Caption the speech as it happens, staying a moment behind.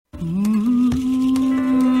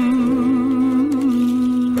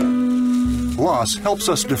loss helps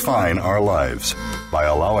us define our lives. By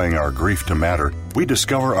allowing our grief to matter, we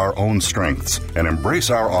discover our own strengths and embrace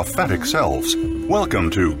our authentic selves. Welcome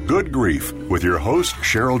to Good Grief with your host,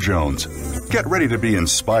 Cheryl Jones. Get ready to be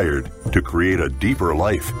inspired to create a deeper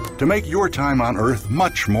life, to make your time on earth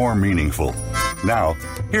much more meaningful. Now,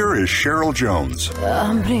 here is Cheryl Jones.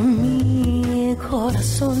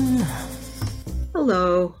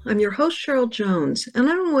 Hello, I'm your host, Cheryl Jones, and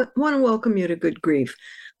I want to welcome you to Good Grief,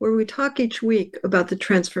 where we talk each week about the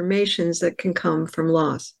transformations that can come from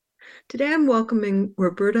loss. Today I'm welcoming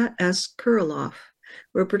Roberta S. Kuriloff.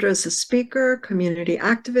 Roberta is a speaker, community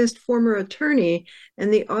activist, former attorney,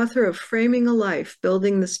 and the author of Framing a Life,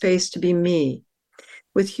 Building the Space to Be Me.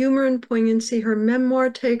 With humor and poignancy, her memoir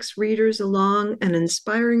takes readers along an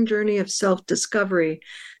inspiring journey of self-discovery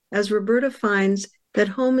as Roberta finds that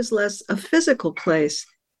home is less a physical place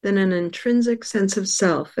than an intrinsic sense of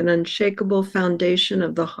self, an unshakable foundation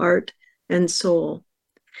of the heart and soul.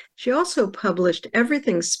 She also published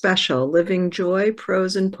Everything Special, Living Joy,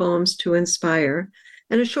 Prose and Poems to Inspire,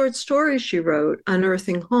 and a short story she wrote,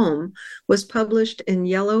 Unearthing Home, was published in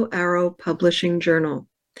Yellow Arrow Publishing Journal.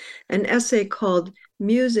 An essay called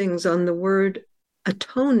Musings on the Word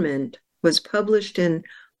Atonement was published in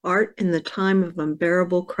Art in the Time of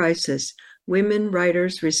Unbearable Crisis, Women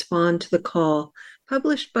Writers Respond to the Call,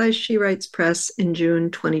 published by She Writes Press in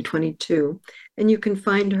June 2022. And you can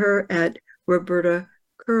find her at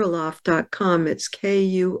robertakuriloff.com. It's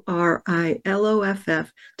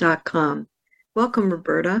KURILOFF.com. Welcome,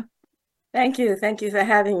 Roberta. Thank you. Thank you for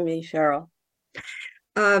having me, Cheryl.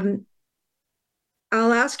 I'll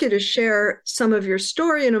ask you to share some of your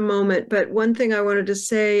story in a moment, but one thing I wanted to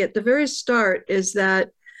say at the very start is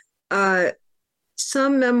that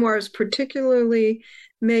some memoirs particularly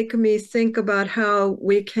make me think about how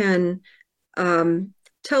we can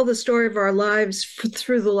tell the story of our lives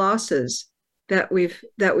through the losses that we've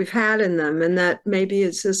had in them, and that maybe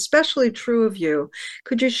is especially true of you.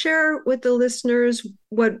 Could you share with the listeners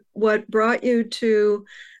what brought you to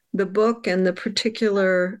the book and the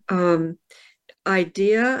particular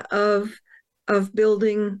idea of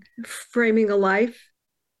framing a life?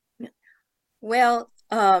 Well,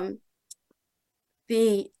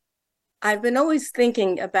 I've been always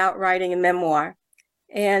thinking about writing a memoir,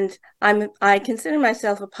 and I consider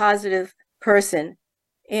myself a positive person,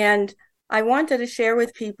 and I wanted to share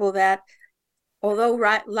with people that although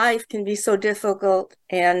life can be so difficult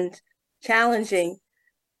and challenging,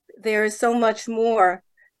 there is so much more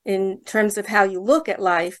in terms of how you look at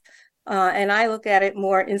life, and I look at it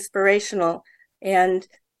more inspirational and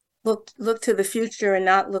look to the future and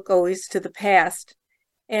not look always to the past.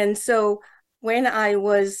 And so when I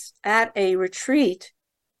was at a retreat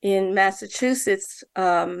in Massachusetts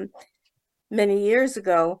many years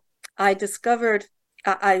ago, I discovered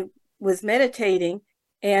I was meditating,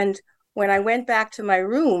 and when I went back to my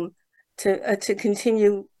room to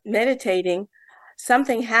continue meditating,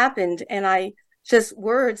 something happened, and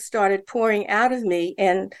words started pouring out of me.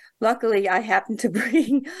 And luckily, I happened to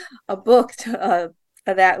bring a book that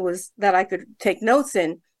I could take notes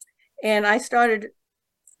in, and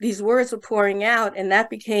these words were pouring out, and that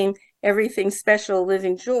became Everything Special,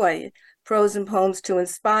 Living Joy, Prose and Poems to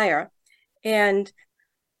Inspire. And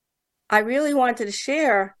I really wanted to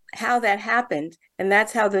share how that happened, and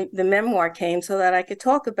that's how the memoir came, so that I could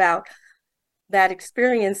talk about that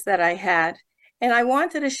experience that I had. And I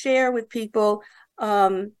wanted to share with people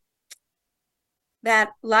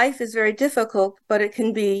that life is very difficult, but it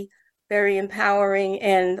can be very empowering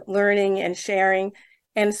and learning and sharing.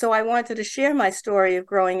 And so I wanted to share my story of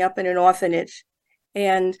growing up in an orphanage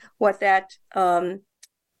and what how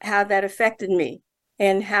that affected me,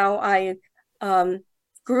 and how I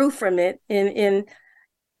grew from it and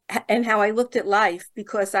how I looked at life,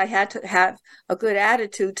 because I had to have a good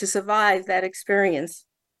attitude to survive that experience.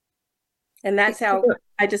 And that's how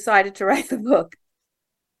I decided to write the book.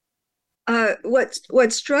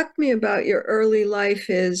 What struck me about your early life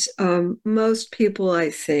is most people, I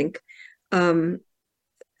think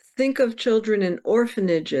of children in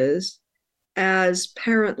orphanages as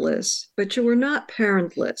parentless, but you were not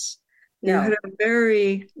parentless. No. You had a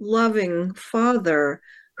very loving father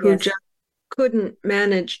who just couldn't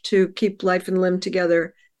manage to keep life and limb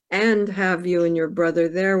together and have you and your brother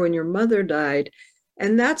there when your mother died.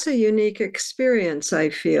 And that's a unique experience, I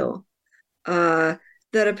feel, that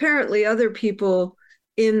apparently other people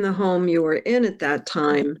in the home you were in at that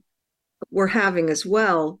time were having as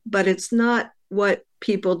well, but it's not what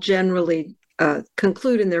people generally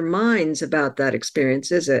conclude in their minds about that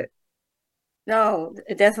experience, is it? No,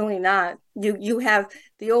 definitely not. You have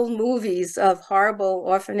the old movies of horrible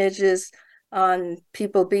orphanages on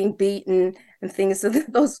people being beaten and things of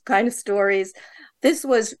those kind of stories. This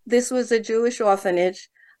was a Jewish orphanage.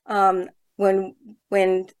 When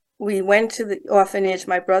we went to the orphanage,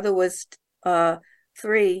 my brother was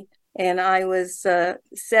 3 and I was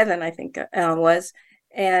 7, I think was,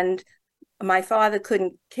 and my father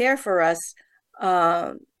couldn't care for us.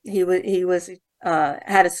 He was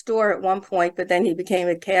had a store at one point, but then he became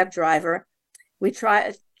a cab driver. He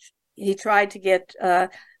tried to get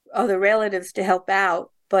other relatives to help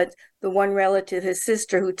out, but the one relative, his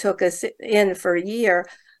sister, who took us in for a year,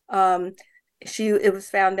 it was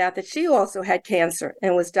found out that she also had cancer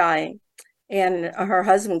and was dying, and her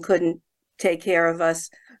husband couldn't take care of us.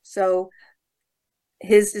 So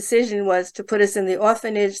his decision was to put us in the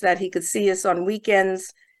orphanage, that he could see us on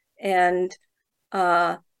weekends and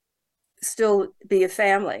still be a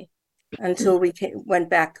family until we went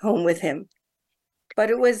back home with him. But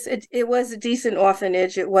it was a decent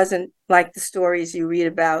orphanage. It wasn't like the stories you read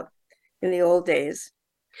about in the old days,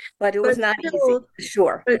 but it was not easy,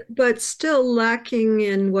 sure. But still lacking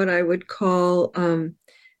in what I would call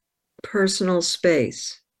personal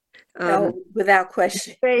space. No, without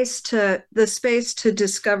question. The space to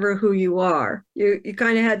discover who you are. You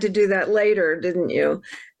kind of had to do that later, didn't you?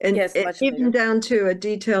 And yes, much even later. down to a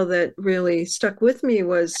detail that really stuck with me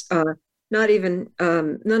was not even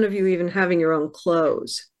none of you even having your own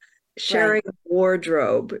clothes, sharing a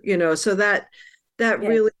wardrobe. So that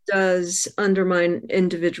really does undermine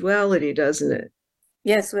individuality, doesn't it?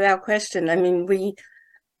 Yes, without question. I mean,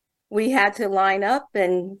 we had to line up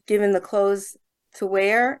and given the clothes to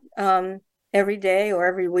wear every day or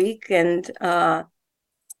every week, and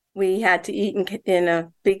we had to eat in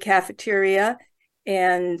a big cafeteria.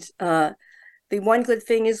 And the one good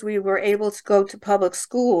thing is we were able to go to public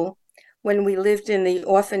school when we lived in the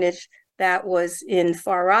orphanage that was in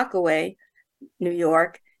Far Rockaway, New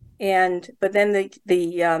York. But then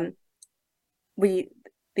the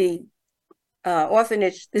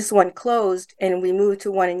orphanage, this one closed, and we moved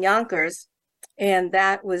to one in Yonkers. And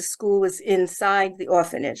school was inside the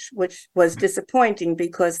orphanage, which was disappointing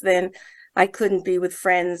because then I couldn't be with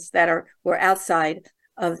friends that were outside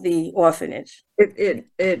of the orphanage. It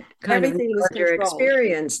kind Everything of was your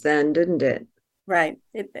experience then, didn't it? Right.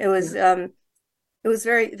 It was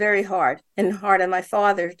very, very hard, and hard on my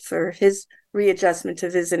father for his readjustment to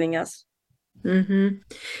visiting us.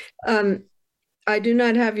 Mm-hmm. I do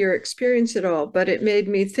not have your experience at all, but it made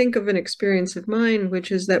me think of an experience of mine,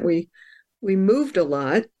 which is that we moved a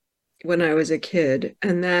lot when I was a kid,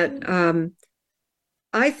 and that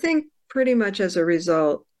I think pretty much as a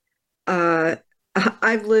result,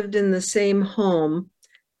 I've lived in the same home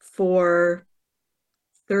for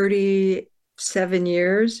 37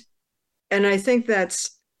 years. And I think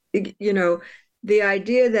that's, the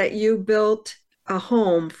idea that you built a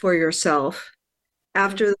home for yourself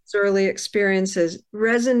after those early experiences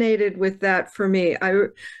resonated with that for me. I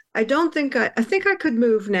don't think I think I could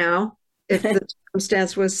move now if the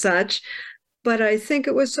circumstance was such, but I think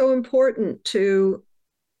it was so important to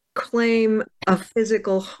claim a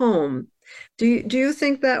physical home. Do you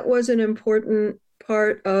think that was an important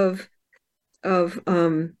part of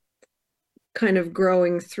kind of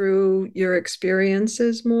growing through your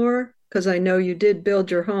experiences more? Because I know you did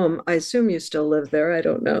build your home. I assume you still live there. I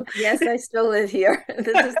don't know. Yes, I still live here.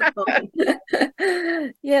 This is the home.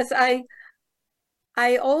 Yes, I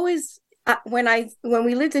always when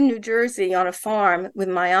we lived in New Jersey on a farm with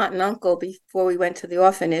my aunt and uncle before we went to the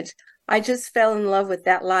orphanage, I just fell in love with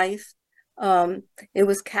that life. It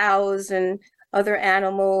was cows and other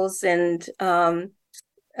animals and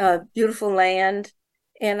beautiful land.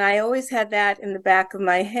 And I always had that in the back of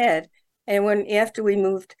my head. And after we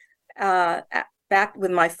moved back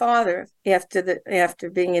with my father, after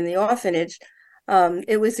being in the orphanage,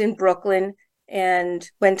 it was in Brooklyn, and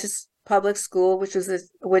went to public school, which was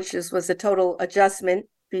a total adjustment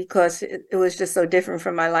because it was just so different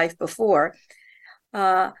from my life before.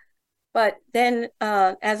 But then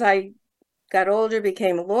as I got older,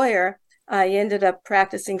 became a lawyer, I ended up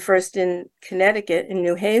practicing first in Connecticut, in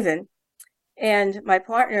New Haven. And my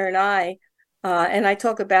partner and I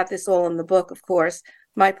talk about this all in the book, of course,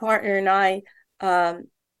 my partner and I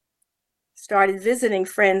started visiting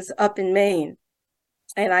friends up in Maine.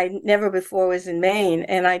 And I never before was in Maine,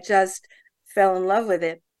 and I just fell in love with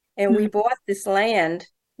it. And we bought this land.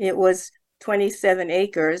 It was 27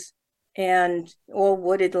 acres and all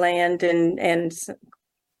wooded land and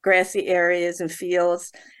grassy areas and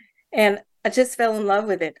fields. And I just fell in love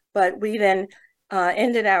with it. But we then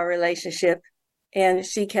ended our relationship, and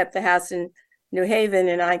she kept the house in New Haven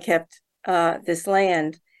and I kept this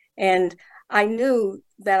land. And I knew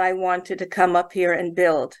that I wanted to come up here and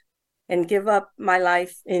build and give up my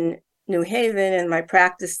life in New Haven and my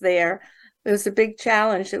practice there. It was a big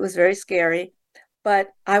challenge. It was very scary, but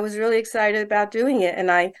I was really excited about doing it.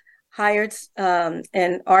 And I hired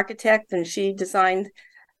an architect, and she designed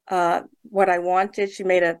what I wanted. She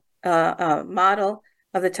made a model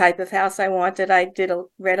of the type of house I wanted. I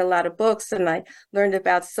read a lot of books, and I learned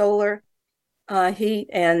about solar heat,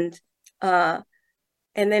 and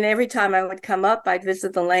then every time I would come up, I'd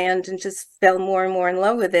visit the land and just fell more and more in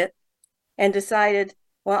love with it, and decided,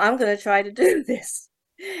 well, I'm going to try to do this.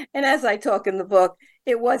 And as I talk in the book,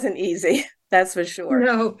 it wasn't easy, that's for sure.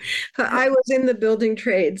 No, I was in the building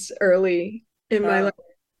trades early in my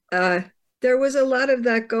life. There was a lot of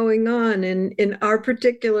that going on in our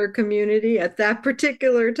particular community at that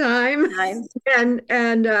particular time. And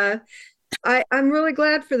I'm really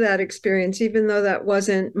glad for that experience, even though that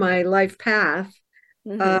wasn't my life path.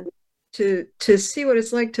 Mm-hmm. To see what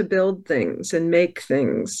it's like to build things and make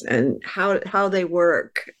things and how they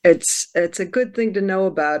work. It's a good thing to know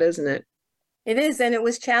about, isn't it? It is, and it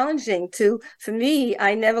was challenging for me.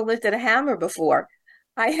 I never lifted a hammer before.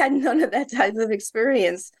 I had none of that type of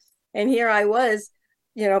experience. And here I was,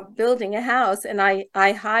 building a house, and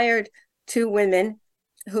I hired two women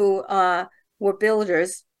who were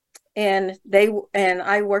builders, and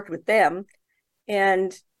I worked with them.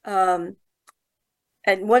 And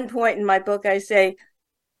at one point in my book, I say,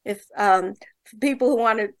 if people who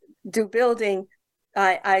want to do building,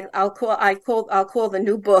 I'll call the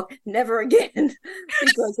new book "Never Again"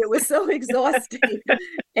 because it was so exhausting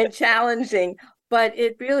and challenging. But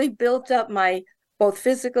it really built up my both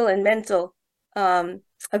physical and mental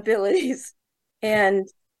abilities, and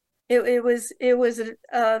it was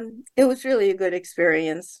really a good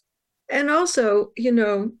experience. And also,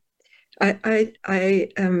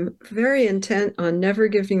 I am very intent on never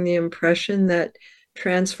giving the impression that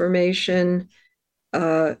transformation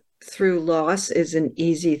through loss is an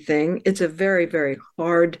easy thing. It's a very, very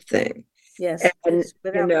hard thing. Yes, and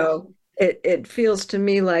it feels to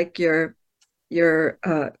me like your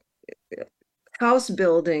house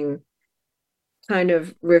building kind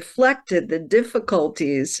of reflected the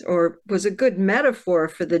difficulties, or was a good metaphor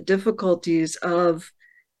for the difficulties of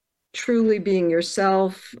truly being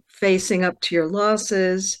yourself, facing up to your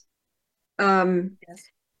losses. Yes.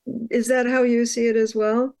 Is that how you see it as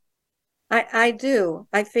well? I do.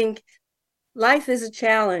 I think life is a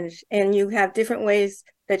challenge, and you have different ways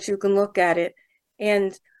that you can look at it.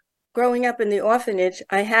 And growing up in the orphanage,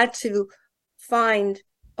 I had to find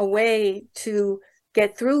a way to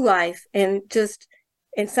get through life, and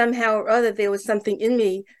somehow or other, there was something in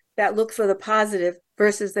me that looked for the positive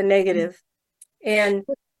versus the negative. And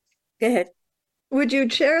go ahead. Would you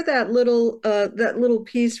share that little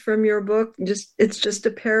piece from your book? It's just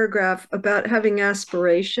a paragraph about having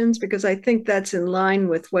aspirations, because I think that's in line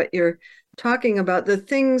with what you're talking about, the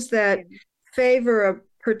things that favor a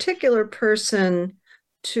particular person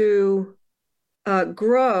to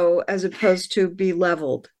grow as opposed to be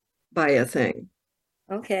leveled by a thing.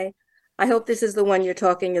 Okay. I hope this is the one you're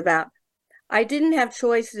talking about. I didn't have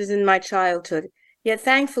choices in my childhood, yet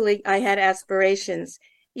thankfully I had aspirations,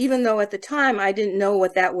 even though at the time I didn't know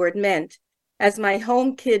what that word meant. As my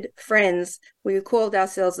home kid friends, we called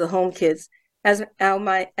ourselves the home kids, as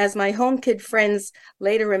my home kid friends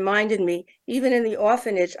later reminded me, even in the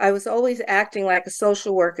orphanage, I was always acting like a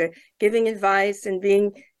social worker, giving advice and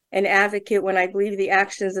being an advocate when I believed the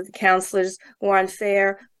actions of the counselors were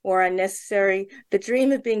unfair or unnecessary. The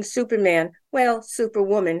dream of being Superman, well,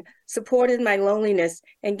 Superwoman, supported my loneliness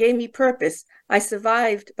and gave me purpose. I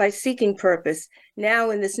survived by seeking purpose. Now,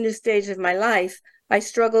 in this new stage of my life, I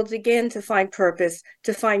struggled again to find purpose,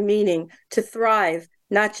 to find meaning, to thrive,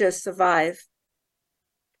 not just survive.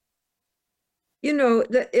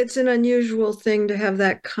 It's an unusual thing to have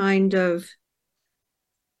that kind of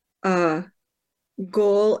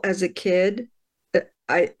goal as a kid.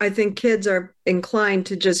 I think kids are inclined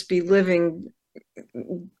to just be living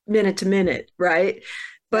minute to minute, right?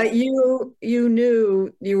 But you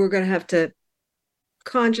knew you were going to have to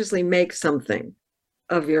consciously make something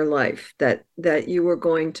of your life, that you were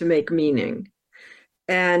going to make meaning.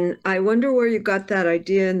 And I wonder where you got that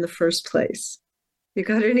idea in the first place. You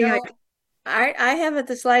got any idea? I haven't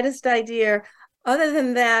the slightest idea, other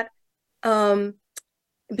than that,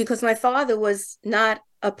 because my father was not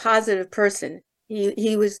a positive person.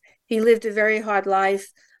 He lived a very hard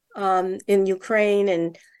life in Ukraine,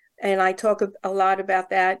 and I talk a lot about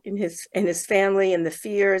that in his family, and the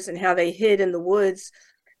fears and how they hid in the woods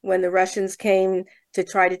when the Russians came to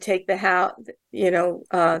try to take the house,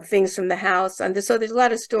 things from the house. And so there's a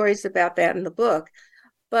lot of stories about that in the book.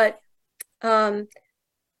 But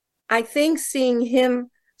I think seeing him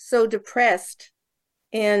so depressed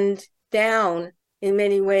and down in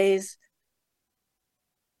many ways.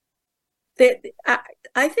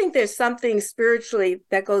 I think there's something spiritually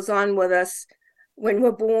that goes on with us when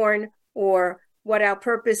we're born, or what our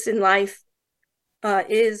purpose in life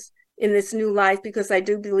is in this new life, because I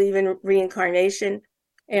do believe in reincarnation.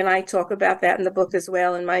 And I talk about that in the book as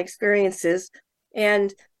well, in my experiences.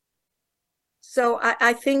 And so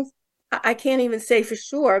I think, I can't even say for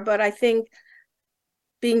sure, but I think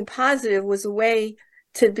being positive was a way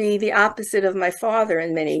to be the opposite of my father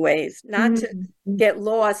in many ways, not to get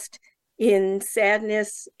lost in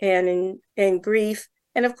sadness and in grief.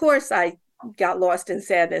 And of course, I got lost in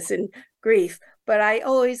sadness and grief, but I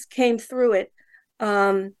always came through it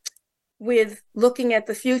with looking at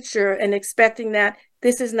the future and expecting that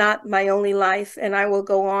this is not my only life, and I will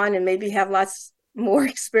go on and maybe have lots more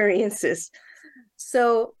experiences.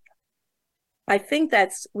 So I think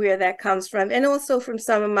that's where that comes from. And also from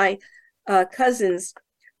some of my cousins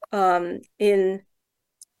in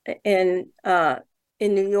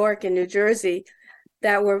New York and New Jersey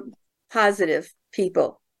that were positive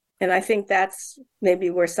people. And I think that's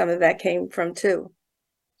maybe where some of that came from too.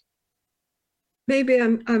 Maybe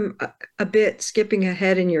I'm a bit skipping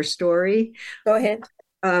ahead in your story. Go ahead.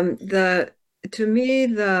 To me,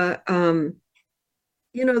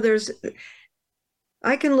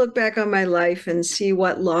 I can look back on my life and see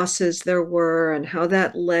what losses there were and how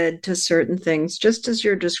that led to certain things, just as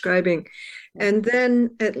you're describing. And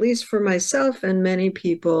then, at least for myself and many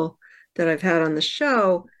people that I've had on the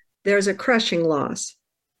show, there's a crushing loss,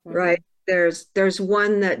 right? There's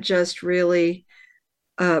one that just really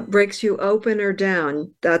breaks you open or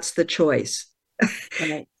down. That's the choice.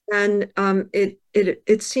 Right. And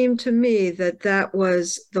it seemed to me that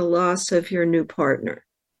was the loss of your new partner.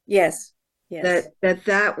 Yes.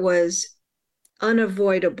 That was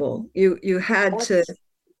unavoidable. You had to,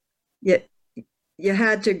 you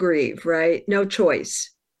had to grieve, right? No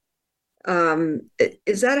choice.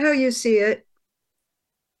 Is that how you see it?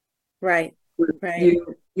 Right.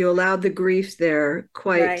 You allowed the grief there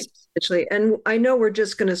quite substantially. And I know we're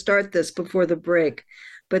just going to start this before the break,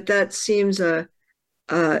 but that seems a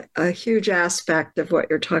huge aspect of what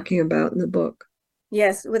you're talking about in the book.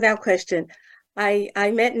 Yes, without question.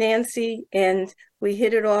 I met Nancy and we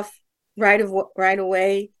hit it off right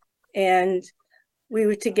away, and we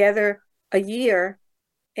were together a year,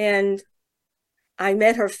 and I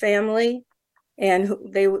met her family, and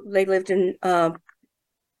they lived in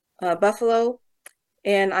Buffalo,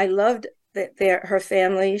 and I loved her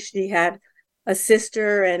family. She had a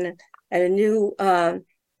sister and a new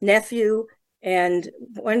nephew and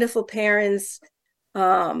wonderful parents.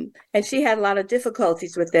 And she had a lot of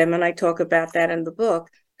difficulties with them, and I talk about that in the book.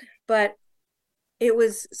 But it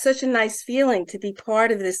was such a nice feeling to be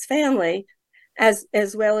part of this family, as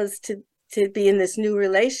well as to be in this new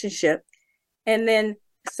relationship. And then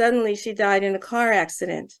suddenly she died in a car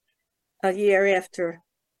accident a year after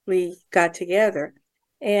we got together.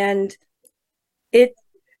 And it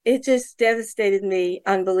just devastated me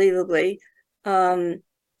unbelievably.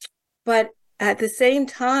 But at the same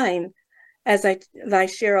time, as I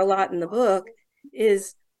share a lot in the book,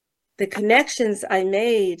 is the connections I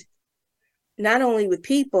made, not only with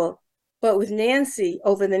people, but with Nancy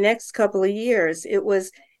over the next couple of years. It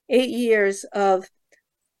was 8 years of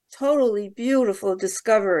totally beautiful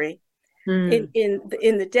discovery. In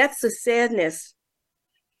the depths of sadness,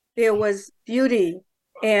 there was beauty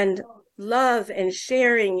and love and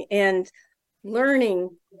sharing and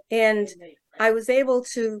learning. And I was able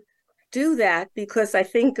to do that because I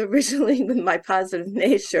think originally with my positive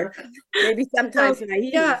nature, maybe sometimes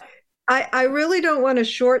naive. Yeah, I really don't want to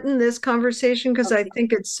shorten this conversation because I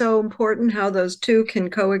think it's so important how those two can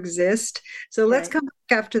coexist. So let's come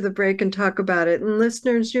back after the break and talk about it. And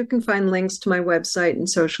listeners, you can find links to my website and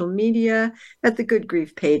social media at the Good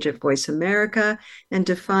Grief page at Voice America. And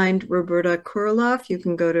to find Roberta Kuriloff, you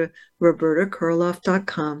can go to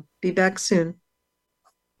robertakuriloff.com. Be back soon.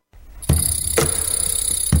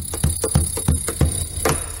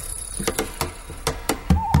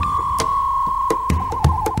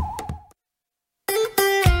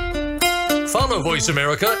 Follow Voice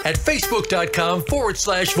America at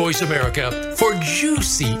facebook.com/Voice America for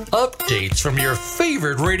juicy updates from your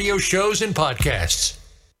favorite radio shows and podcasts.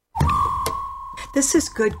 This is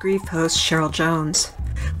Good Grief host Cheryl Jones.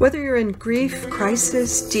 Whether you're in grief,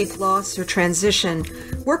 crisis, deep loss, or transition,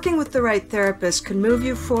 working with the right therapist can move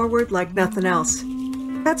you forward like nothing else.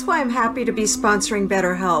 That's why I'm happy to be sponsoring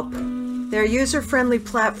BetterHelp. Their user-friendly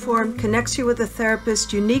platform connects you with a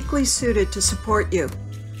therapist uniquely suited to support you.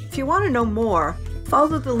 If you want to know more,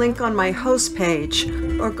 follow the link on my host page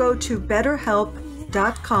or go to betterhelp.com/Cheryl.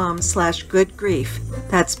 betterhelp.com/goodgrief.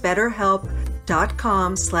 That's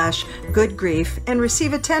betterhelp.com/goodgrief and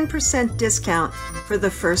receive a 10% discount for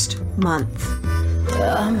the first month.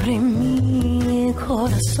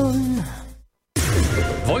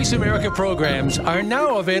 Voice America programs are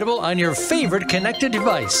now available on your favorite connected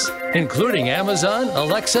device, including Amazon,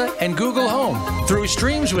 Alexa, and Google Home. Through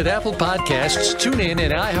streams with Apple Podcasts, TuneIn,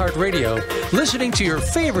 and iHeartRadio, listening to your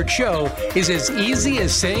favorite show is as easy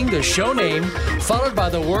as saying the show name followed by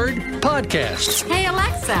the word podcast. Hey,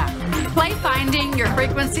 Alexa, play Finding Your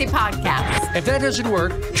Frequency podcast. If that doesn't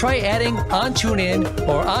work, try adding on TuneIn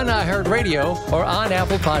or on iHeartRadio or on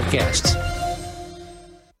Apple Podcasts.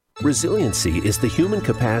 Resiliency is the human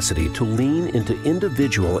capacity to lean into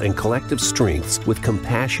individual and collective strengths with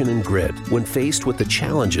compassion and grit when faced with the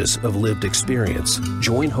challenges of lived experience.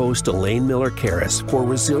 Join host Elaine Miller-Karras for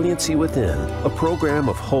Resiliency Within, a program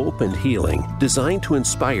of hope and healing designed to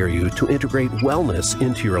inspire you to integrate wellness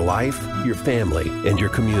into your life, your family, and your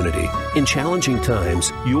community. In challenging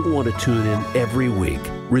times, you'll want to tune in every week.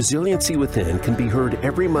 Resiliency Within can be heard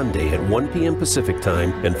every Monday at 1 p.m. Pacific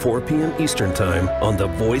Time and 4 p.m. Eastern Time on the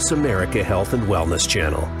Voice America Health and Wellness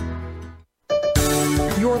Channel.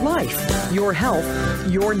 Your life, your health,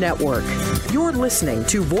 your network. You're listening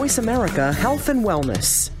to Voice America Health and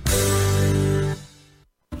Wellness.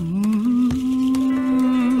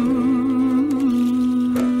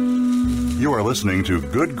 You are listening to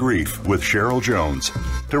Good Grief with Cheryl Jones.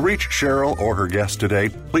 To reach Cheryl or her guest today,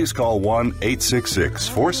 please call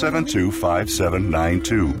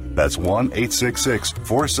 1-866-472-5792. That's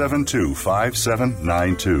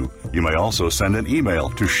 1-866-472-5792. You may also send an email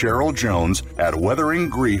to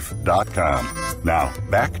CherylJones@weatheringgrief.com. Now,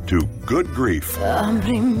 back to Good Grief.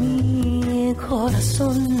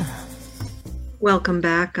 Welcome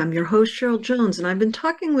back. I'm your host, Cheryl Jones, and I've been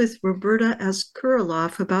talking with Roberta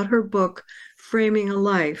Kuriloff about her book, Framing a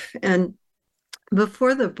Life. And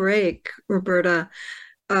before the break, Roberta,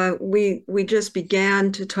 we just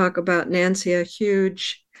began to talk about Nancy, a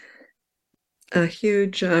huge shall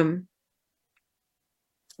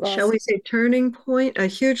we say turning point, a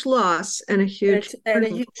huge loss and a huge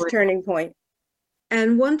turning point.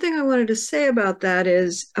 And one thing I wanted to say about that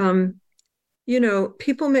is,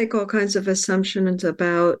 people make all kinds of assumptions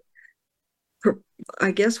about,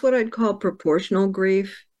 I guess what I'd call proportional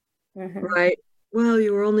grief, right? Well,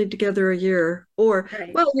 you were only together a year, or,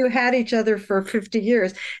 right. Well, you had each other for 50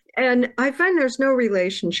 years. And I find there's no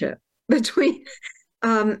relationship between,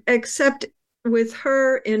 except with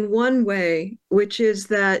her in one way, which is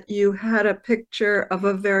that you had a picture of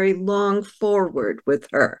a very long forward with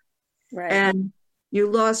her. Right. And you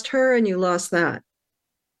lost her and you lost that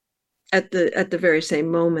at the very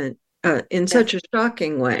same moment, in such a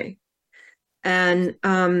shocking way. And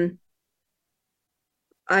I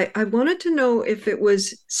wanted to know if it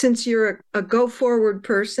was, since you're a go forward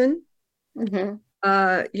person,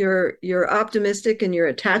 you're optimistic and you're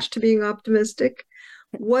attached to being optimistic.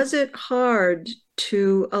 Was it hard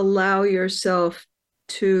to allow yourself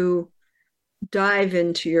to dive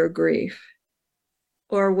into your grief?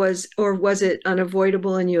 Or was it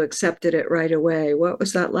unavoidable and you accepted it right away? What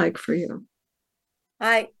was that like for you?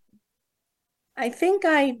 I think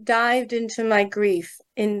I dived into my grief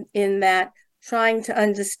in that, trying to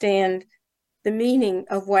understand the meaning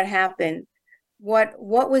of what happened. What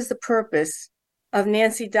was the purpose of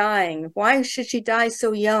Nancy dying? Why should she die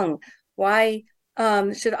so young? Why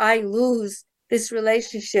should I lose this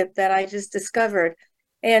relationship that I just discovered?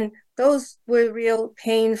 And those were real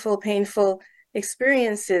painful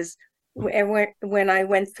experiences when I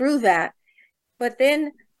went through that. But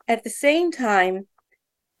then at the same time,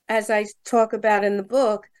 as I talk about in the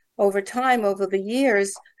book, over time, over the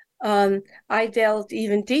years, I delved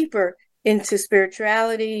even deeper into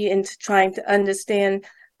spirituality, into trying to understand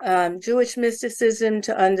Jewish mysticism,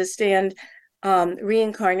 to understand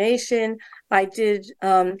reincarnation. I did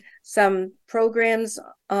some programs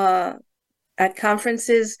at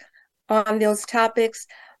conferences on those topics.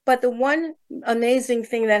 But the one amazing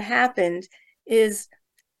thing that happened is,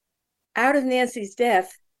 out of Nancy's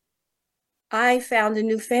death, I found a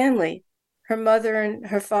new family, her mother and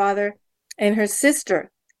her father and her sister.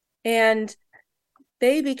 And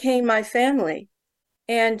they became my family.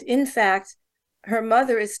 And in fact, her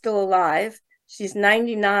mother is still alive. She's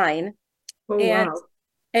 99. Oh, wow.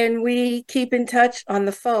 And we keep in touch on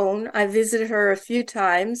the phone. I visited her a few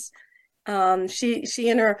times. She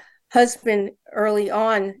and her husband, early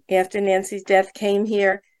on after Nancy's death, came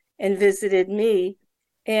here and visited me.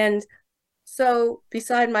 And so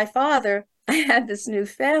beside my father, I had this new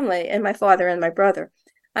family, and my father and my brother.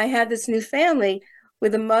 I had this new family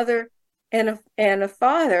with a mother and a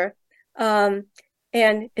father.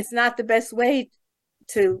 And it's not the best way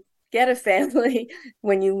to get a family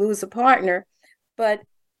when you lose a partner, but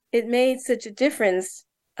it made such a difference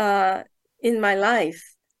in my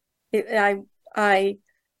life. It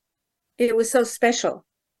was so special.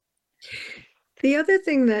 The other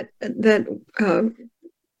thing that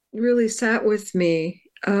really sat with me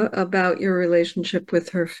about your relationship with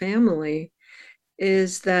her family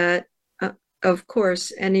is that, of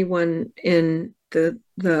course, anyone in the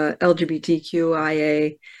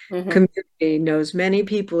LGBTQIA community knows many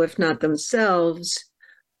people, if not themselves,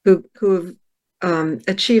 who have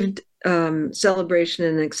achieved celebration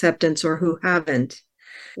and acceptance, or who haven't.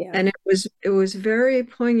 Yeah. And it was very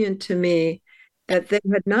poignant to me that they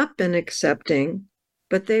had not been accepting,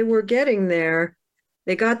 but they were getting there.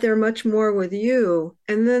 They got there much more with you,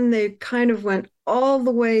 and then they kind of went all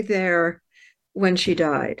the way there when she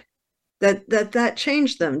died. That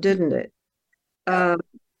changed them, didn't it?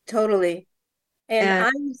 Totally. And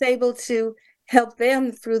I was able to help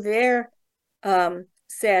them through their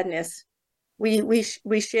sadness. We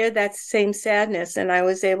shared that same sadness, and I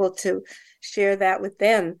was able to share that with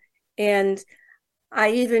them. And I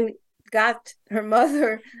even got her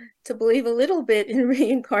mother to believe a little bit in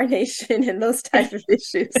reincarnation and those type of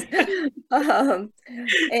issues. And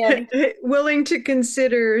willing to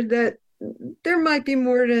consider that there might be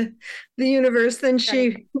more to the universe than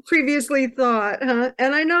she previously thought, huh?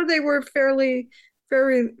 And I know they were fairly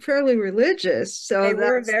religious. So they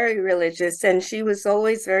were very religious, and she was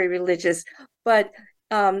always very religious. But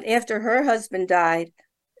after her husband died,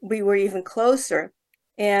 we were even closer,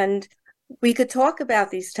 and we could talk about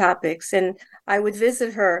these topics. And I would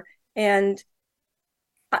visit her, and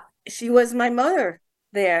she was my mother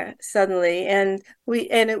there suddenly, and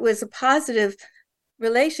it was a positive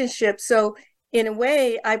relationship. So in a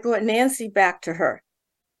way, I brought Nancy back to her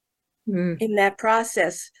in that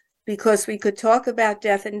process, because we could talk about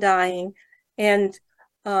death and dying, and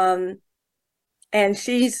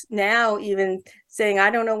she's now even saying, I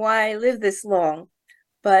don't know why I lived this long,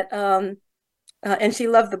 but and she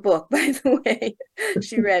loved the book, by the way.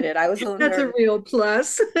 She read it. I was a little That's nervous. A real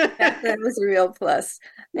plus. that was a real plus.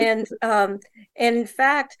 And in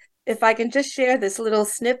fact, if I can just share this little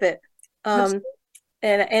snippet, and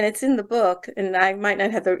it's in the book, and I might not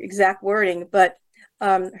have the exact wording, but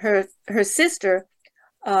her sister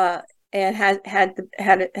and had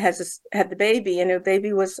the baby, and her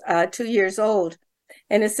baby was 2 years old,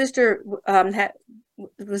 and his sister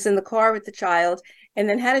was in the car with the child, and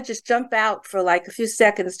then had to just jump out for like a few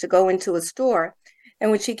seconds to go into a store. And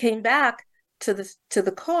when she came back to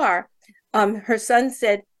the car, her son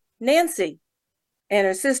said, Nancy. And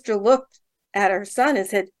her sister looked at her son and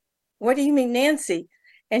said, what do you mean, Nancy?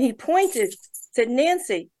 And he pointed, said,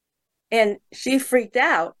 Nancy. And she freaked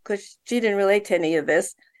out because she didn't relate to any of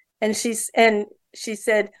this. And she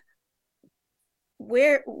said,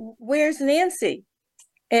 where's Nancy?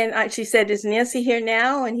 And she said, is Nancy here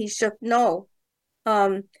now? And he shook no.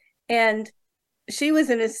 And she was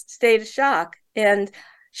in a state of shock. And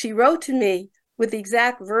she wrote to me with the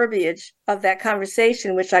exact verbiage of that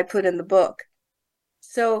conversation, which I put in the book.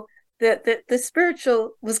 So the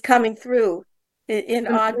spiritual was coming through in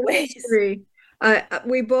odd ways.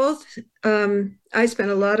 We both, I spent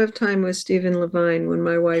a lot of time with Stephen Levine when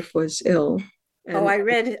my wife was ill. And I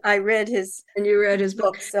read his, and you read his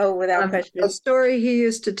book. So without question. A story he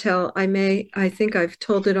used to tell, I think I've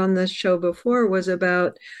told it on this show before, was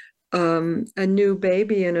about a new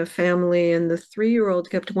baby in a family, and the 3-year-old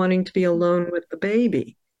kept wanting to be alone with the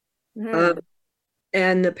baby.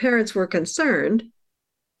 And the parents were concerned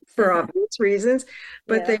for obvious reasons,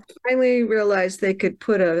 but they finally realized they could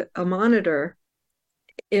put a monitor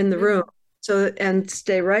in the room and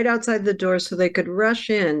stay right outside the door so they could rush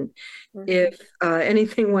in if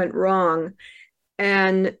anything went wrong.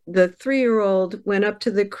 And the 3-year-old went up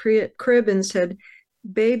to the crib and said,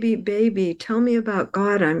 baby, tell me about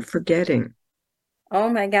God, I'm forgetting. Oh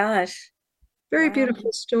my gosh. Very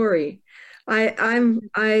beautiful story.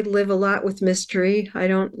 I live a lot with mystery. I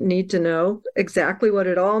don't need to know exactly what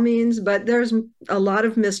it all means, but there's a lot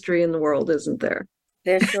of mystery in the world, isn't there?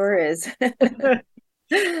 There sure is.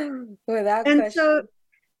 Without question. So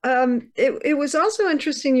it was also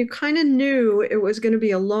interesting. You kind of knew it was going to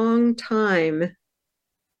be a long time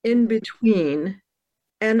in between.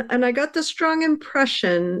 And I got the strong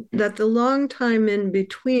impression that the long time in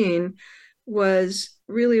between was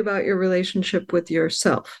really about your relationship with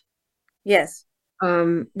yourself. Yes.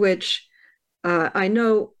 Which I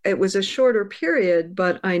know it was a shorter period,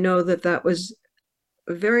 but I know that was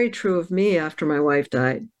very true of me after my wife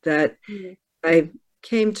died, that I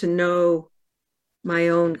came to know my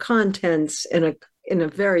own contents in a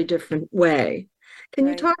very different way. Can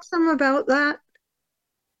you Right. talk some about that?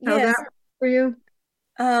 How Yes. that worked for you?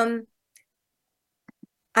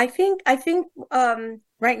 I think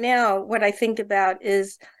right now what I think about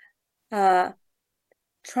is uh,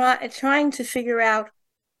 trying to figure out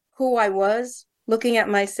who I was, looking at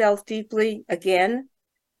myself deeply again,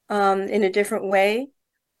 in a different way.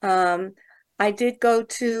 I did go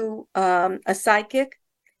to a psychic,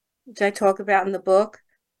 which I talk about in the book,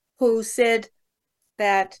 who said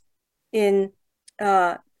that in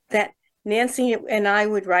that Nancy and I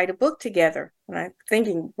would write a book together. And I'm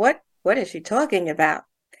thinking, what is she talking about?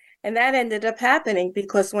 And that ended up happening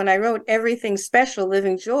because when I wrote Everything Special,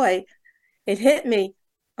 Living Joy, it hit me,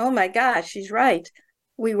 oh my gosh, she's right.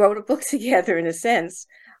 We wrote a book together in a sense,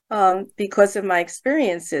 because of my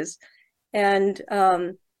experiences. And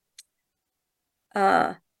I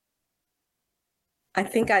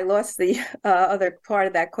think I lost the other part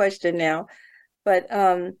of that question now, but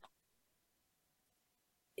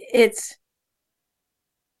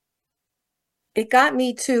it got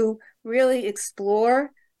me to really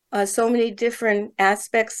explore so many different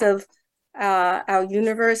aspects of our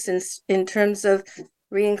universe in terms of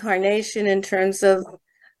reincarnation, in terms of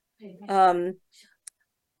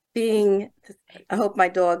being. I hope my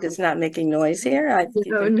dog is not making noise here.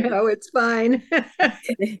 No, it's fine.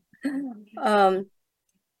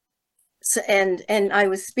 So and I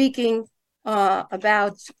was speaking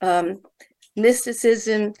about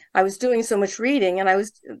mysticism. I was doing so much reading, and I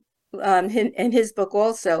was in his book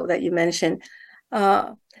also that you mentioned.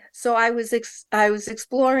 So I was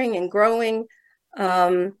exploring and growing,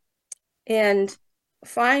 and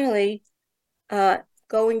finally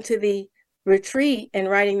going to the retreat and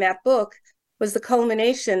writing that book was the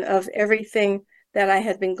culmination of everything that I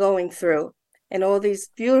had been going through and all these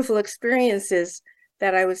beautiful experiences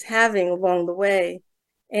that I was having along the way.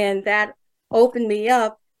 And that opened me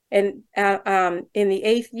up. And in the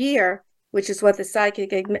 8th year, which is what the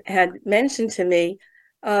psychic had mentioned to me,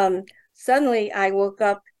 suddenly I woke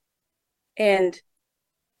up and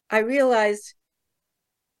I realized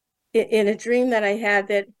in a dream that I had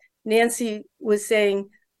that Nancy was saying,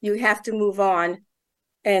 you have to move on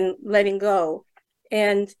and letting go.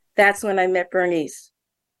 And that's when I met Bernice,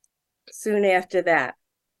 soon after that.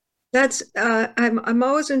 That's I'm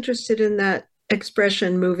always interested in that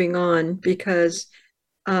expression, moving on, because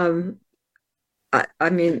I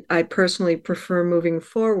mean, I personally prefer moving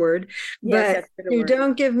forward, Yes, but you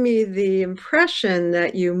don't give me the impression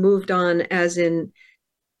that you moved on as in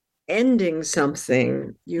ending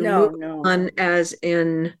something. You moved on as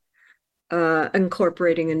in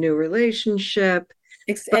incorporating a new relationship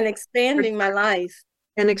and expanding my life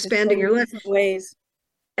and expanding your life in ways.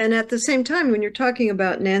 And at the same time, when you're talking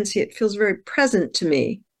about Nancy, it feels very present to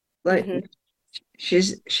me. Like she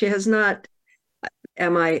has not.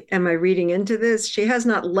 Am I reading into this? She has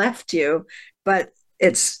not left you, but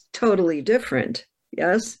it's totally different.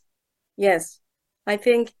 Yes. Yes, I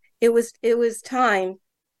think it was time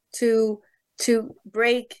to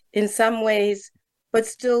break in some ways, but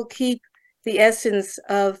still keep the essence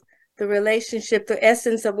of the relationship, the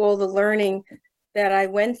essence of all the learning that I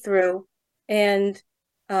went through, and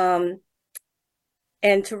to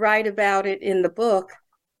write about it in the book,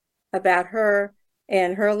 about her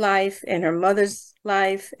and her life and her mother's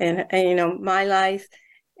life and you know, my life,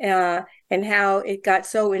 and how it got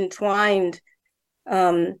so entwined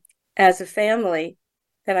as a family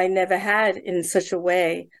that I never had in such a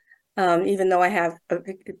way, even though I have a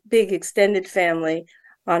big extended family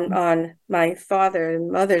on my father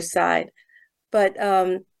and mother's side. But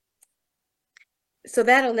so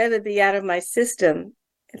that'll never be out of my system,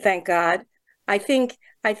 thank God. I think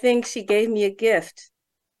she gave me a gift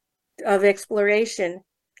of exploration,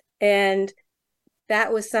 and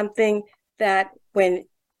that was something that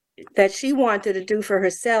she wanted to do for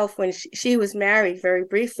herself when she was married very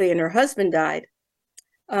briefly and her husband died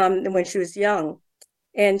when she was young.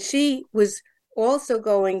 And she was also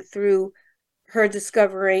going through her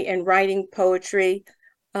discovery and writing poetry.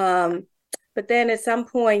 But then at some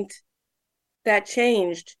point that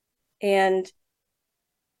changed, and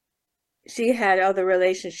she had other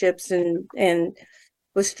relationships and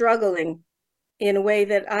was struggling in a way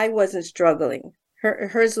that I wasn't struggling.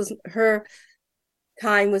 Her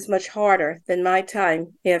time was much harder than my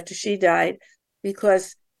time after she died,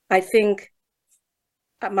 because I think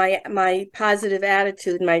my positive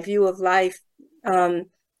attitude, my view of life,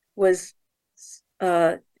 was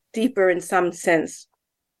deeper in some sense.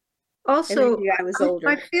 Also, I was older.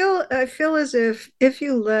 I feel as if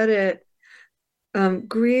you let it,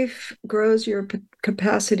 grief grows your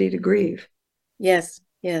capacity to grieve. Yes,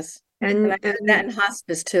 yes. And I did that in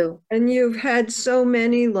hospice too. And you've had so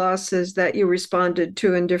many losses that you responded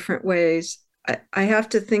to in different ways. I have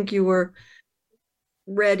to think you were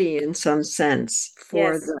ready in some sense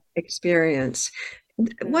for the experience.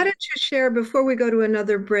 Why don't you share, before we go to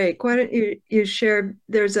another break, why don't you share,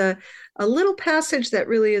 there's a little passage that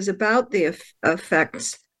really is about the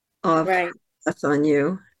effects of death on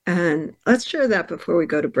you. And let's share that before we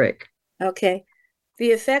go to break. Okay.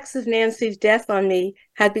 The effects of Nancy's death on me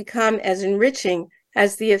had become as enriching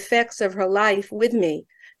as the effects of her life with me.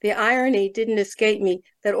 The irony didn't escape me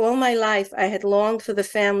that all my life I had longed for the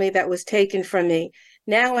family that was taken from me.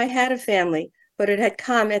 Now I had a family, but it had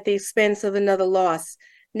come at the expense of another loss.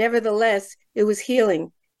 Nevertheless, it was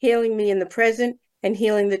healing me in the present and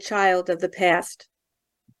healing the child of the past.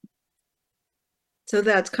 So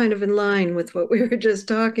that's kind of in line with what we were just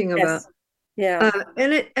talking about. Yeah.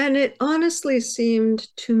 And it honestly seemed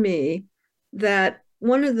to me that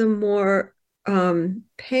one of the more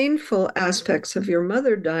painful aspects of your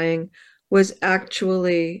mother dying was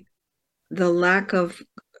actually the lack of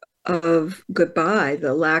goodbye,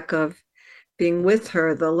 the lack of being with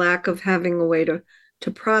her, the lack of having a way to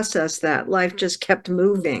process that. Life just kept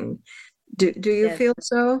moving. Do you feel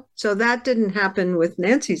so? So that didn't happen with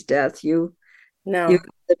Nancy's death. You had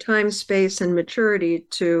the time, space, and maturity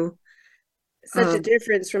to such a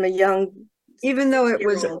difference from a young, even though it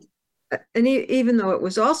was, and even though it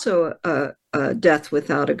was also a death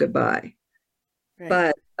without a goodbye. Right.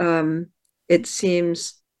 But it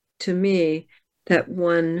seems to me that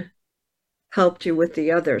one helped you with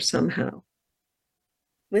the other somehow.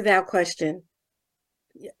 Without question.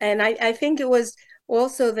 And I think it was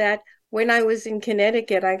also that when I was in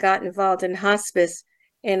Connecticut, I got involved in hospice,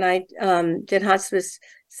 and I did hospice,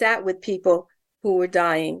 sat with people who were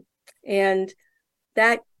dying. And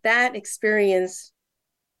that experience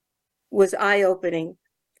was eye-opening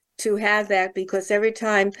to have that, because every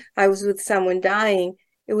time I was with someone dying,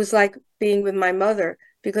 it was like being with my mother,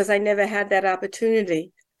 because I never had that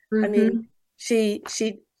opportunity. Mm-hmm. I mean, she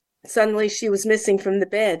suddenly she was missing from the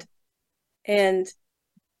bed, and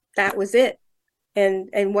that was it. And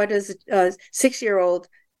what does a 6-year-old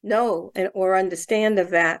know or understand of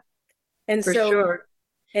that? And For sure.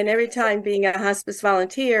 And every time being a hospice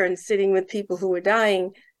volunteer and sitting with people who were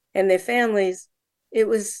dying and their families, it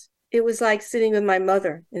was like sitting with my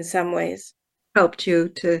mother in some ways. Helped you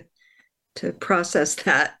to process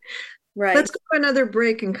that. Right. Let's go to another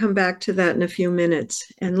break and come back to that in a few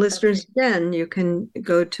minutes. And listeners, again, you can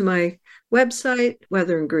go to my website,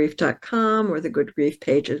 weatheringrief.com, or the Good Grief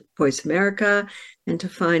page at Voice America. And to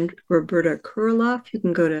find Roberta Kuriloff, you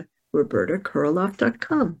can go to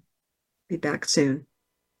robertakuriloff.com. Be back soon.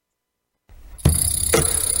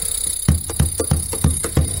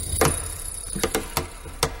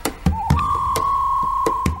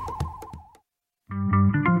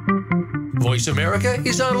 Voice America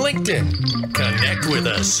is on LinkedIn. Connect with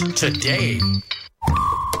us today.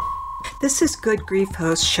 This is Good Grief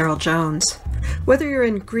host Cheryl Jones. Whether you're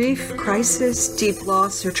in grief, crisis, deep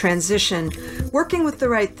loss, or transition, working with the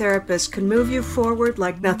right therapist can move you forward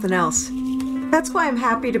like nothing else. That's why I'm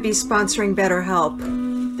happy to be sponsoring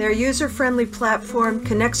BetterHelp. Their user-friendly platform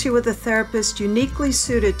connects you with a therapist uniquely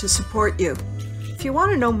suited to support you. If you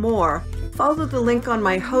want to know more, follow the link on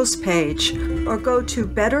my host page or go to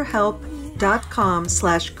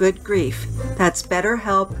betterhelp.com/goodgrief. That's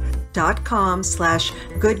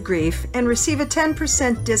betterhelp.com/goodgrief and receive a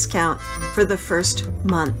 10% discount for the first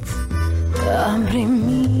month.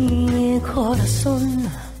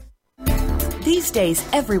 These days,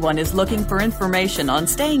 everyone is looking for information on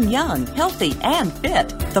staying young, healthy, and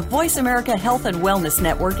fit. The Voice America Health and Wellness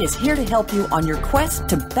Network is here to help you on your quest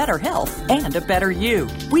to better health and a better you.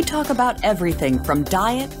 We talk about everything from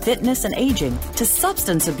diet, fitness, and aging to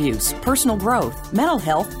substance abuse, personal growth, mental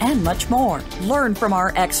health, and much more. Learn from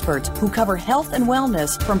our experts who cover health and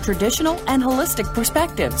wellness from traditional and holistic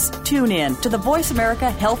perspectives. Tune in to the Voice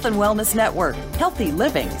America Health and Wellness Network. Healthy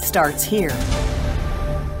living starts here.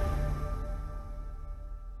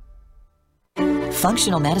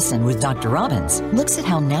 Functional Medicine with Dr. Robbins looks at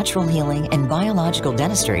how natural healing and biological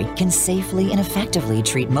dentistry can safely and effectively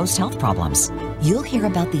treat most health problems. You'll hear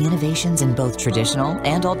about the innovations in both traditional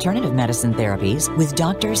and alternative medicine therapies with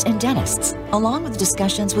doctors and dentists, along with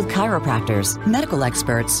discussions with chiropractors, medical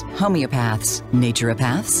experts, homeopaths,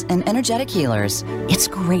 naturopaths, and energetic healers. It's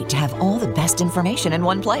great to have all the best information in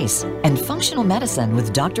one place. And Functional Medicine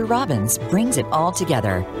with Dr. Robbins brings it all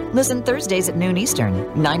together. Listen Thursdays at noon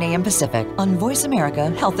Eastern, 9 a.m. Pacific on Voice America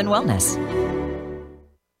Health and Wellness.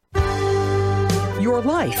 Your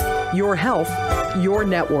life, your health, your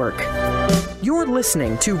network. You're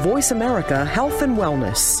listening to Voice America Health and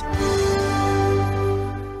Wellness.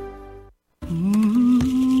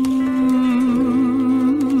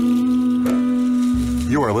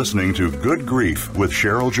 You are listening to Good Grief with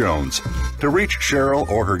Cheryl Jones. To reach Cheryl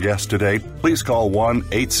or her guest today, please call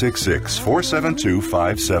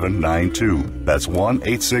 1-866-472-5792. That's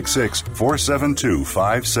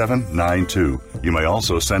 1-866-472-5792. You may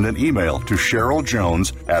also send an email to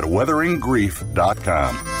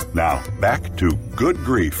CherylJones@weatheringgrief.com. Now, back to Good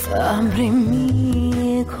Grief.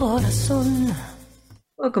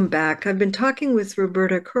 Welcome back. I've been talking with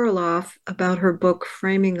Roberta Kuriloff about her book,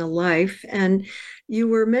 Framing a Life. And you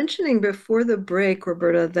were mentioning before the break,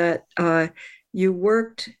 Roberta, that you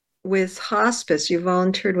worked with hospice. You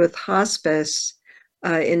volunteered with hospice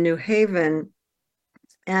in New Haven.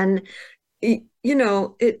 And,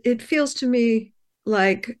 it feels to me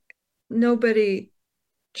like nobody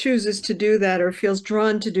chooses to do that or feels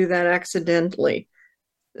drawn to do that accidentally.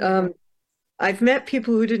 I've met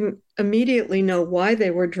people who didn't immediately know why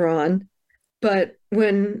they were drawn, but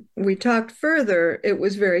when we talked further, it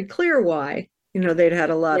was very clear why. They'd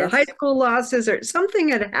had a lot of high school losses or something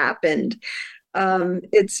had happened.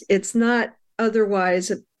 It's not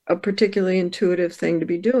otherwise a particularly intuitive thing to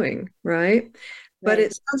be doing, right? But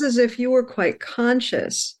it sounds as if you were quite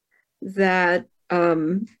conscious that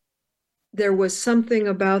there was something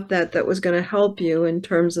about that was going to help you in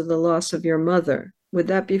terms of the loss of your mother. Would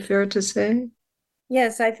that be fair to say?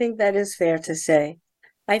 Yes, I think that is fair to say.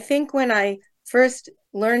 I think when I first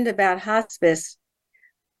learned about hospice,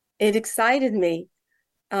 it excited me.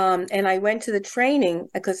 And I went to the training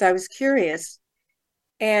because I was curious.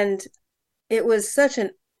 And it was such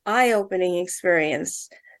an eye-opening experience,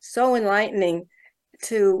 so enlightening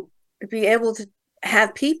to be able to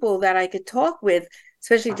have people that I could talk with,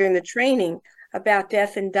 especially during the training, about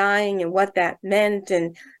death and dying and what that meant,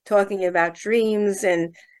 and talking about dreams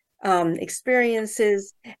and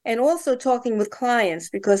experiences, and also talking with clients,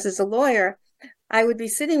 because as a lawyer, I would be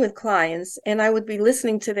sitting with clients and I would be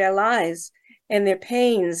listening to their lives and their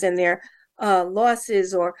pains and their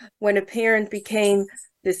losses, or when a parent became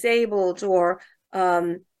disabled or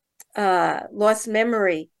lost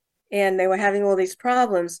memory and they were having all these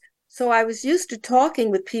problems. So I was used to talking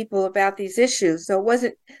with people about these issues, so it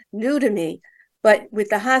wasn't new to me. But with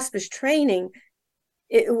the hospice training,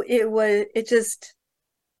 it just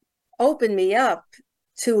opened me up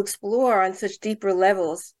to explore on such deeper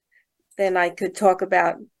levels than I could talk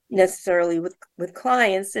about necessarily with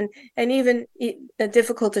clients, and even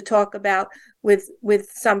difficult to talk about with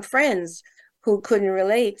some friends who couldn't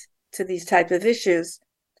relate to these type of issues.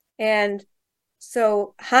 And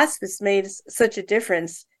so hospice made such a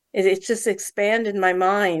difference. It just expanded my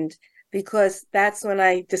mind, because that's when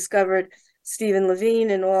I discovered Stephen Levine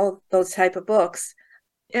and all those type of books.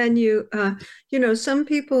 And some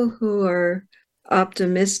people who are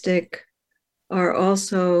optimistic are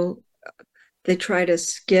also, they try to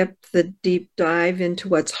skip the deep dive into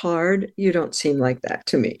what's hard. You don't seem like that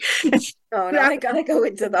to me. Oh, no, I gotta go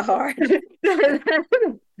into the hard.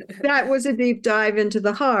 That was a deep dive into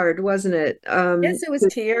the hard, wasn't it? Yes, it was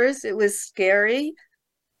tears. It was scary.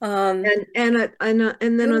 And then beautiful. On the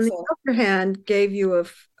other hand, gave you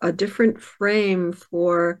a different frame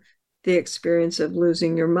for the experience of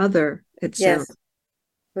losing your mother. Yes,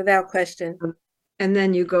 without question. And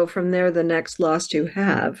then you go from there, the next loss you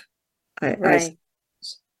have. Right.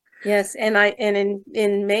 Yes, and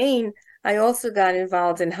in Maine, I also got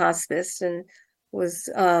involved in hospice and was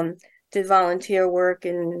did volunteer work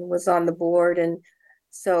and was on the board, and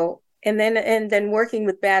then working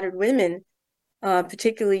with battered women,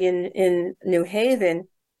 particularly in New Haven,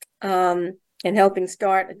 and helping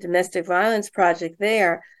start a domestic violence project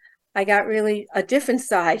there. I got really a different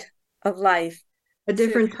side of life, a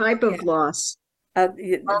different type of loss. Also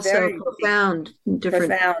very profound,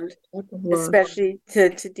 especially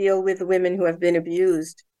to deal with the women who have been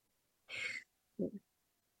abused.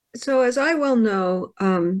 So, as I well know,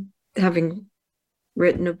 having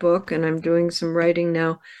written a book and I'm doing some writing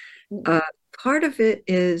now, part of it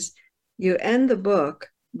is you end the book,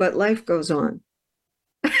 but life goes on.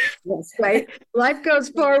 Yes. Right? Life goes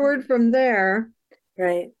forward from there.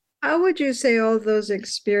 Right. How would you say all those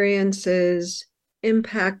experiences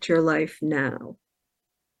impact your life now?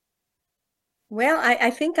 Well,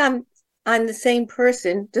 I think I'm the same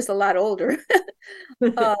person, just a lot older.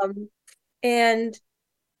 And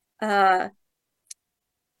I've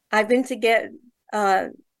been together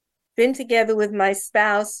with my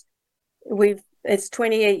spouse. It's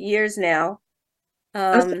 28 years now.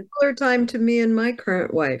 A similar time to me and my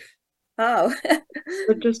current wife. Oh,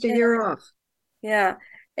 but just a year off. Yeah,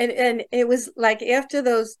 and it was like after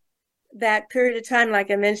that period of time, like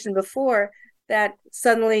I mentioned before, that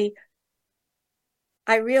suddenly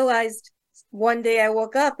I realized one day I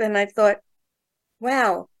woke up and I thought,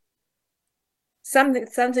 wow,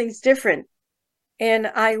 something's different. And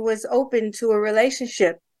I was open to a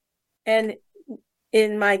relationship. And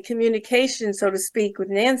in my communication, so to speak, with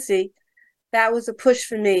Nancy, that was a push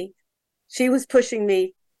for me. She was pushing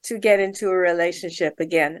me to get into a relationship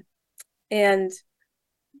again. And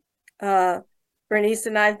Bernice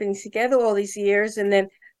and I have been together all these years. And then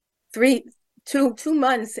 2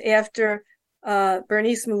 months after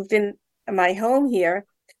Bernice moved in my home here,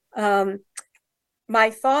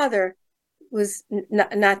 my father was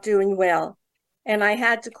not doing well. And I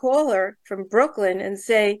had to call her from Brooklyn and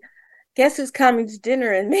say, guess who's coming to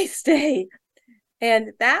dinner and may stay?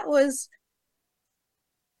 And that was,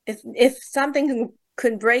 if something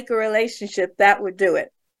could break a relationship, that would do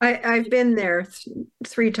it. I've been there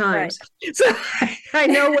 3 times. Right. So I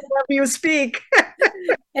know whenever you speak.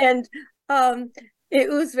 And it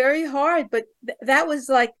was very hard, but that was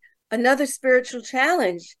like another spiritual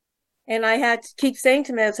challenge. And I had to keep saying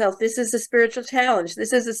to myself, this is a spiritual challenge.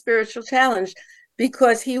 This is a spiritual challenge,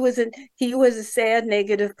 because he was a sad,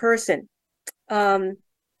 negative person. And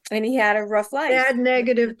he had a rough life. Sad,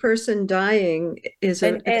 negative person dying is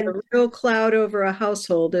a real cloud over a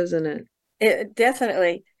household, isn't it? It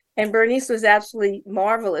definitely. And Bernice was absolutely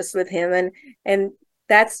marvelous with him. And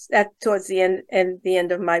that's towards the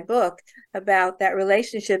end of my book, about that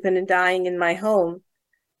relationship and dying in my home.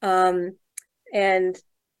 And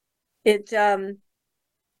it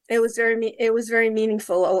was very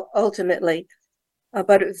meaningful ultimately,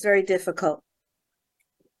 but it was very difficult.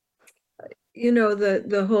 You know,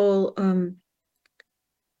 the whole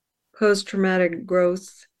post-traumatic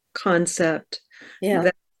growth concept.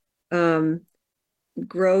 Yeah. That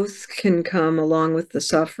growth can come along with the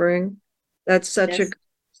suffering. That's such a good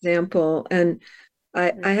example. And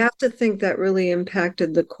I have to think that really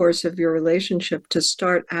impacted the course of your relationship, to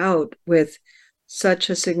start out with such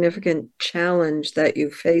a significant challenge that you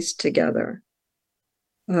faced together.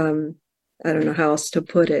 I don't know how else to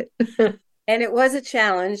put it. And it was a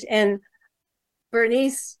challenge. And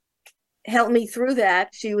Bernice helped me through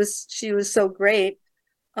that. She was so great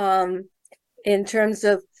in terms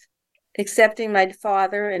of accepting my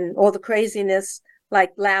father and all the craziness,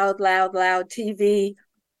 like loud TV,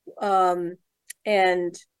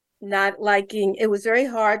 and not liking. It was very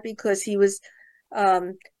hard because he was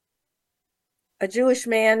a Jewish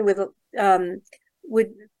man with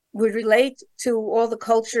would relate to all the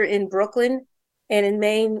culture in Brooklyn, and in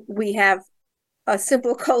Maine we have a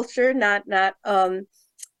simple culture, not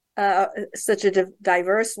such a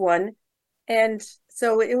diverse one, and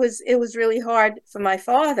so it was really hard for my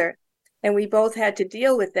father, and we both had to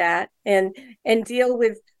deal with that and deal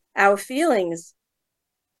with our feelings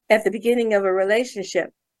at the beginning of a relationship,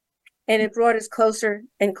 and it brought us closer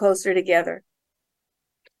and closer together.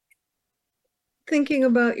 Thinking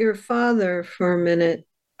about your father for a minute,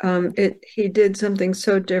 he did something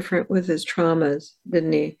so different with his traumas,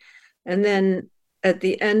 didn't he? And then at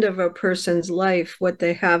the end of a person's life, what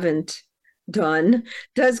they haven't done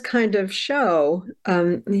does kind of show.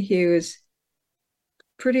 He was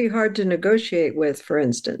pretty hard to negotiate with, for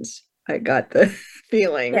instance. I got the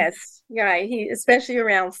feeling. Yes, right. He, especially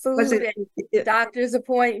around food and doctor's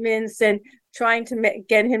appointments, and trying to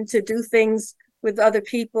get him to do things with other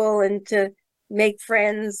people and to make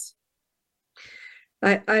friends.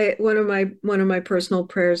 One of my personal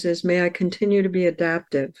prayers is, may I continue to be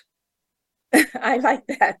adaptive. I like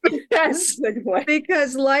that. That's a good one.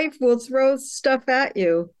 Because life will throw stuff at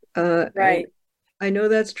you. Right. I know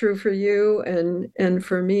that's true for you and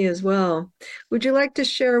for me as well. Would you like to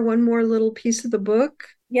share one more little piece of the book?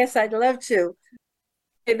 Yes, I'd love to.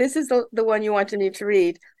 This is the one you wanted me to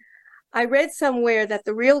read. I read somewhere that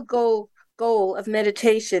the real goal of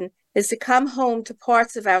meditation is to come home to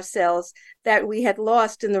parts of ourselves that we had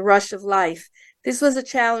lost in the rush of life. This was a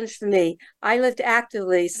challenge for me. I lived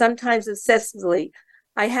actively, sometimes obsessively.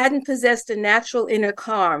 I hadn't possessed a natural inner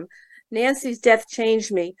calm. Nancy's death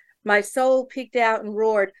changed me. My soul peeked out and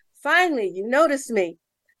roared, "Finally, you noticed me."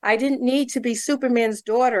 I didn't need to be Superman's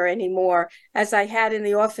daughter anymore, as I had in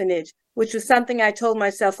the orphanage, which was something I told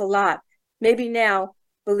myself a lot. Maybe now,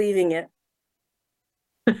 believing it.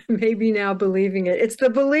 Maybe now believing it. It's the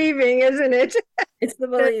believing, isn't it? It's the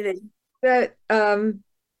believing. That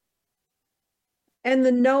and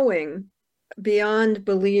the knowing beyond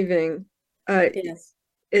believing. Yes.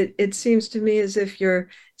 It seems to me as if your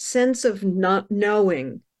sense of not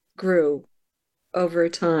knowing grew over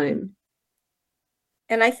time.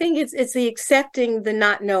 And I think it's the accepting the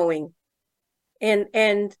not knowing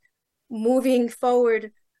and moving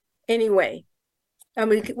forward anyway. I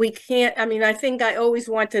mean, we can't, I mean, I think I always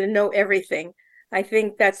wanted to know everything. I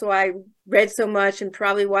think that's why I read so much and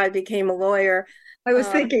probably why I became a lawyer. I was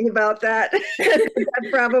thinking about that. That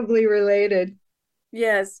probably related.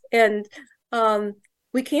 Yes. And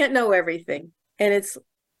we can't know everything. And it's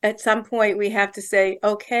at some point we have to say,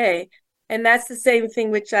 okay. And that's the same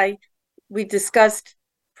thing we discussed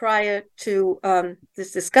prior to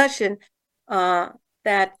this discussion,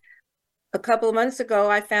 that a couple of months ago,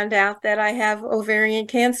 I found out that I have ovarian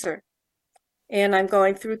cancer and I'm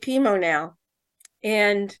going through chemo now.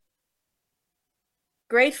 And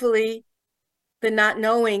gratefully, the not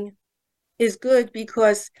knowing is good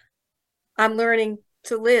because I'm learning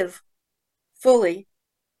to live fully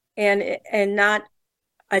and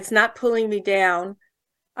it's not pulling me down.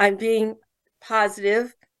 I'm being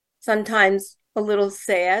positive, sometimes a little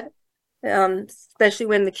sad, especially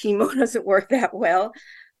when the chemo doesn't work that well.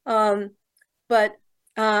 But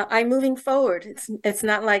I'm moving forward. It's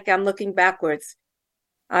not like I'm looking backwards.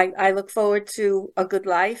 I look forward to a good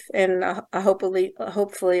life and hopefully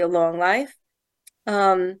a long life.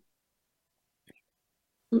 And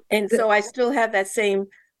so I still have that same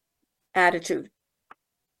attitude.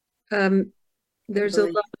 There's a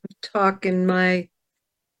lot of talk in my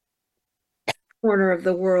corner of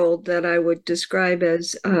the world that I would describe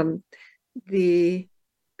as the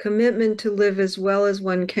commitment to live as well as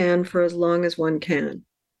one can for as long as one can.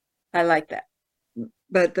 I like that.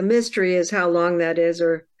 But the mystery is how long that is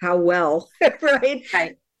or how well, right?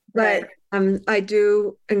 Right. But I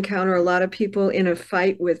do encounter a lot of people in a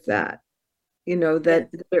fight with that, that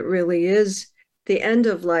it really is the end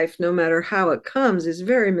of life, no matter how it comes, is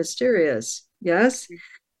very mysterious. Yes.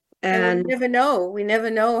 And we never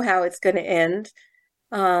know how it's going to end.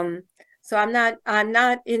 So I'm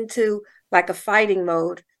not into like a fighting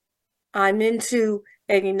mode. I'm into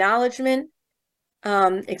an acknowledgement,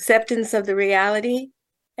 acceptance of the reality,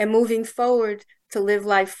 and moving forward to live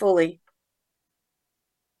life fully.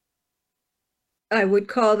 I would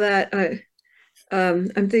call that, I'm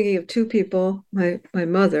thinking of two people, my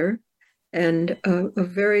mother and a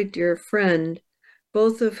very dear friend,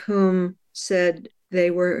 both of whom said they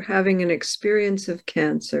were having an experience of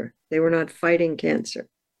cancer. They were not fighting cancer.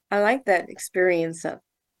 I like that experience of.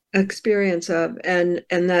 And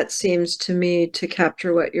that seems to me to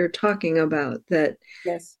capture what you're talking about, that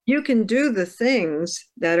yes, you can do the things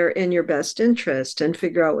that are in your best interest and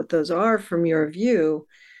figure out what those are from your view.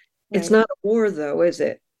 Right. It's not a war, though, is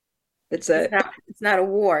it? It's not a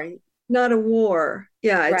war. Not a war.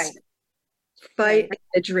 Yeah, it's right. Fight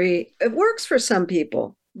imagery. It works for some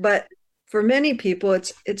people, but for many people,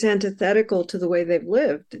 it's antithetical to the way they've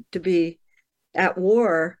lived, to be at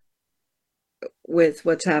war with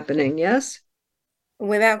what's happening. Yes?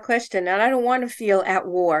 Without question. And I don't want to feel at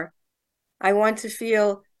war. I want to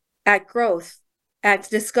feel at growth, at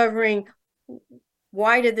discovering,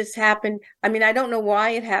 why did this happen? I mean, I don't know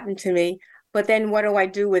why it happened to me, but then what do I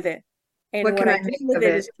do with it? And what I do with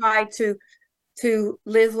it is try to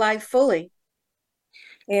live life fully.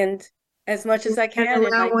 And as much as I can.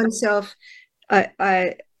 Allow oneself,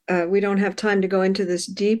 we don't have time to go into this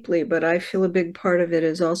deeply, but I feel a big part of it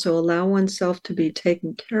is also allow oneself to be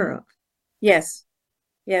taken care of. Yes.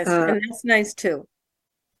 And that's nice too.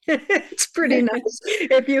 It's pretty nice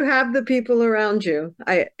if you have the people around you.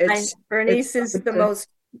 Bernice is the most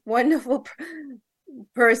wonderful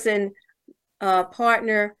person,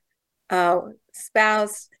 partner,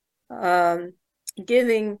 spouse,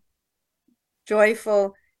 giving,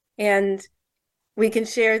 joyful, and we can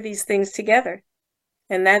share these things together.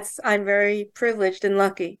 And I'm very privileged and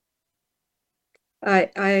lucky.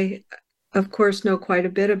 I of course, know quite a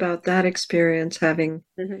bit about that experience, having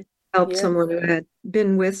helped someone who had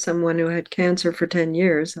been with someone who had cancer for 10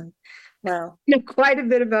 years. Wow. I know quite a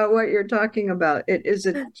bit about what you're talking about. It is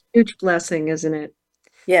a huge blessing, isn't it?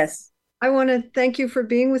 Yes. I want to thank you for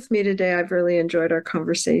being with me today. I've really enjoyed our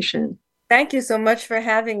conversation. Thank you so much for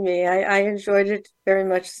having me. I enjoyed it very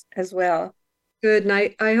much as well. Good.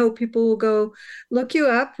 And I hope people will go look you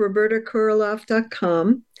up,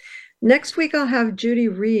 robertakuriloff.com. Next week, I'll have Judy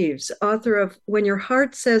Reeves, author of When Your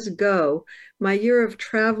Heart Says Go, My Year of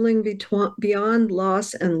Traveling Beyond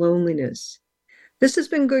Loss and Loneliness. This has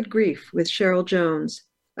been Good Grief with Cheryl Jones.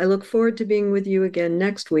 I look forward to being with you again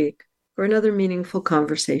next week for another meaningful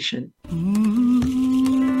conversation.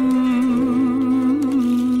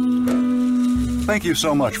 Thank you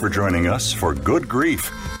so much for joining us for Good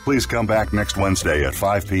Grief. Please come back next Wednesday at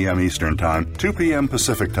 5 p.m. Eastern Time, 2 p.m.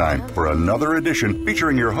 Pacific Time for another edition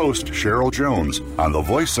featuring your host, Cheryl Jones, on the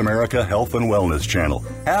Voice America Health and Wellness Channel.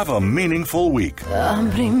 Have a meaningful week.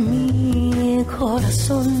 Abre mi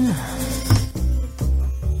corazón.